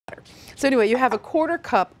So anyway, you have a 1/4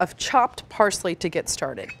 cup of chopped parsley to get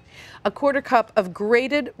started, a 1/4 cup of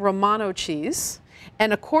grated Romano cheese,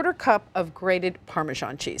 and a 1/4 cup of grated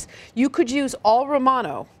Parmesan cheese. You could use all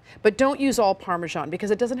Romano, but don't use all Parmesan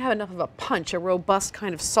because it doesn't have enough of a punch, a robust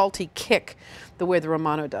kind of salty kick the way the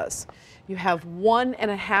Romano does. You have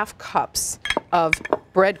 1½ cups of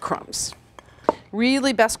breadcrumbs.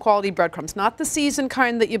 Really best quality breadcrumbs, not the seasoned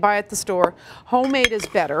kind that you buy at the store. Homemade is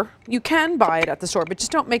better. You can buy it at the store, but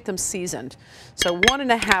just don't make them seasoned. So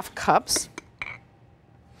 1½ cups.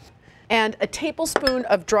 And a tablespoon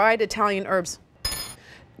of dried Italian herbs.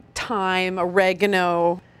 Thyme,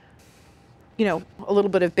 oregano, you know, a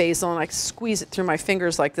little bit of basil, and I squeeze it through my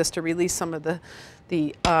fingers like this to release some of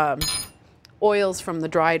the oils from the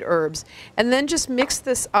dried herbs. And then just mix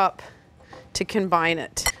this up to combine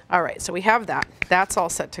it. All right, so we have that. That's all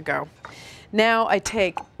set to go. Now I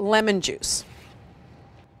take lemon juice,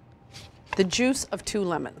 the juice of 2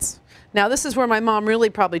 lemons. Now this is where my mom really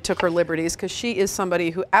probably took her liberties because she is somebody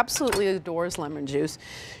who absolutely adores lemon juice.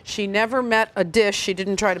 She never met a dish she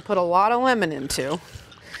didn't try to put a lot of lemon into.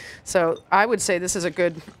 So I would say this is a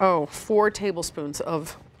good, 4 tablespoons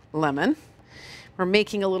of lemon. We're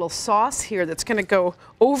making a little sauce here that's going to go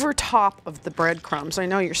over top of the breadcrumbs. I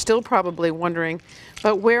know you're still probably wondering,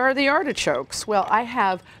 but where are the artichokes? Well, I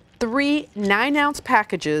have 3 9-ounce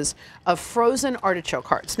packages of frozen artichoke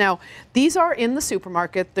hearts. Now, these are in the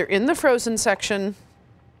supermarket. They're in the frozen section.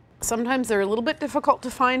 Sometimes they're a little bit difficult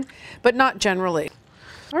to find, but not generally.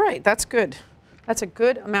 All right, that's good. That's a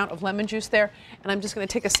good amount of lemon juice there. And I'm just going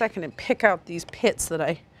to take a second and pick out these pits that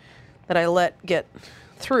I let get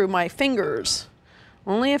through my fingers.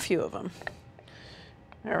 Only a few of them.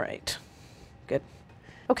 All right, good.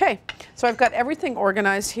 Okay, so I've got everything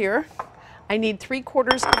organized here. I need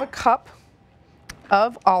 3/4 of a cup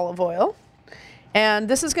of olive oil. And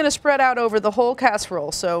this is going to spread out over the whole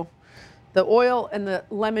casserole. So the oil and the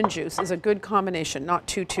lemon juice is a good combination, not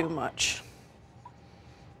too much.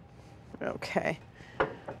 Okay.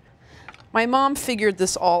 My mom figured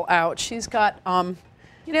this all out. She's got,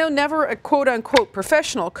 you know, never a quote-unquote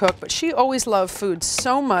professional cook, but she always loved food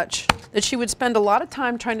so much that she would spend a lot of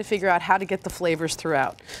time trying to figure out how to get the flavors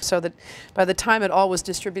throughout, so that by the time it all was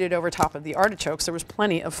distributed over top of the artichokes, there was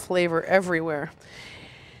plenty of flavor everywhere.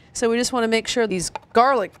 So we just want to make sure these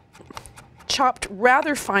garlic chopped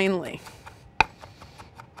rather finely.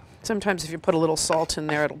 Sometimes if you put a little salt in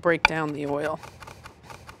there, it'll break down the oil.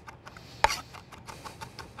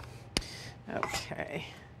 Okay.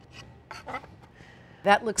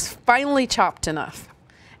 That looks finely chopped enough.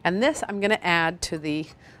 And this I'm going to add to the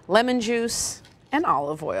lemon juice and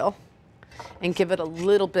olive oil and give it a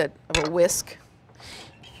little bit of a whisk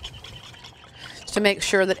to make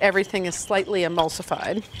sure that everything is slightly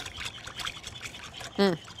emulsified.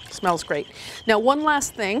 Smells great. Now one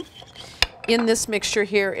last thing. In this mixture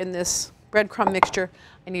here, in this breadcrumb mixture,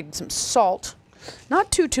 I need some salt. Not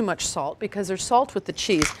too much salt because there's salt with the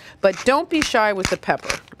cheese, but don't be shy with the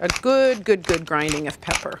pepper. A good grinding of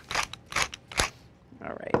pepper.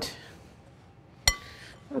 All right.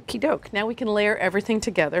 Okie doke. Now we can layer everything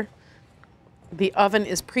together. The oven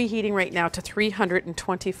is preheating right now to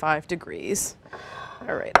 325 degrees.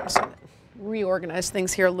 All right, I'm just going to reorganize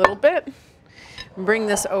things here a little bit. Bring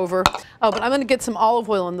this over. Oh, but I'm going to get some olive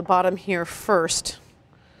oil in the bottom here first.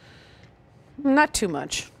 Not too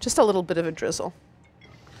much, just a little bit of a drizzle.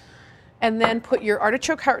 And then put your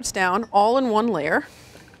artichoke hearts down all in one layer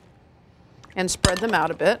and spread them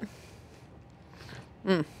out a bit.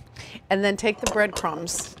 And then take the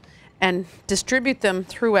breadcrumbs and distribute them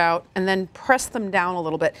throughout and then press them down a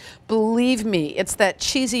little bit. Believe me, it's that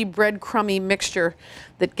cheesy breadcrumby mixture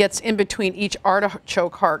that gets in between each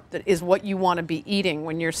artichoke heart that is what you want to be eating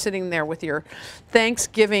when you're sitting there with your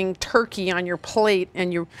Thanksgiving turkey on your plate,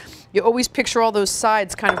 and you always picture all those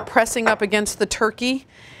sides kind of pressing up against the turkey,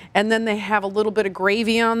 and then they have a little bit of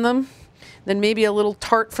gravy on them, then maybe a little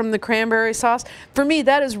tart from the cranberry sauce. For me,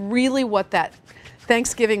 that is really what that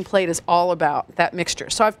Thanksgiving plate is all about, that mixture.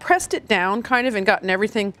 So I've pressed it down kind of and gotten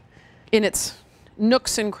everything in its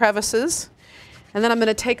nooks and crevices. And then I'm going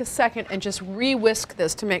to take a second and just re-whisk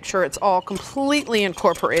this to make sure it's all completely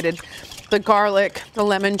incorporated. The garlic, the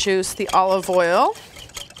lemon juice, the olive oil.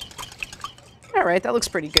 All right, that looks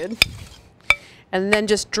pretty good. And then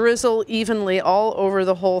just drizzle evenly all over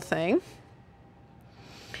the whole thing.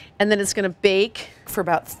 And then it's going to bake for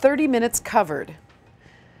about 30 minutes covered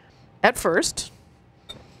at first.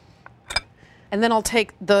 And then I'll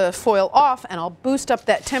take the foil off and I'll boost up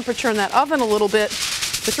that temperature in that oven a little bit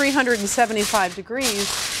to 375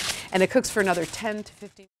 degrees, and it cooks for another 10 to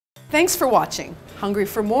 15. Thanks for watching. Hungry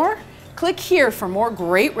for more? Click here for more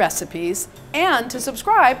great recipes, and to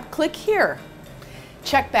subscribe, click here.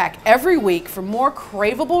 Check back every week for more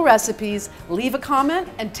craveable recipes, leave a comment,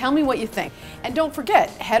 and tell me what you think. And don't forget,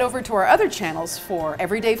 head over to our other channels for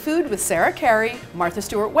Everyday Food with Sarah Carey, Martha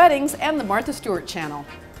Stewart Weddings, and the Martha Stewart channel.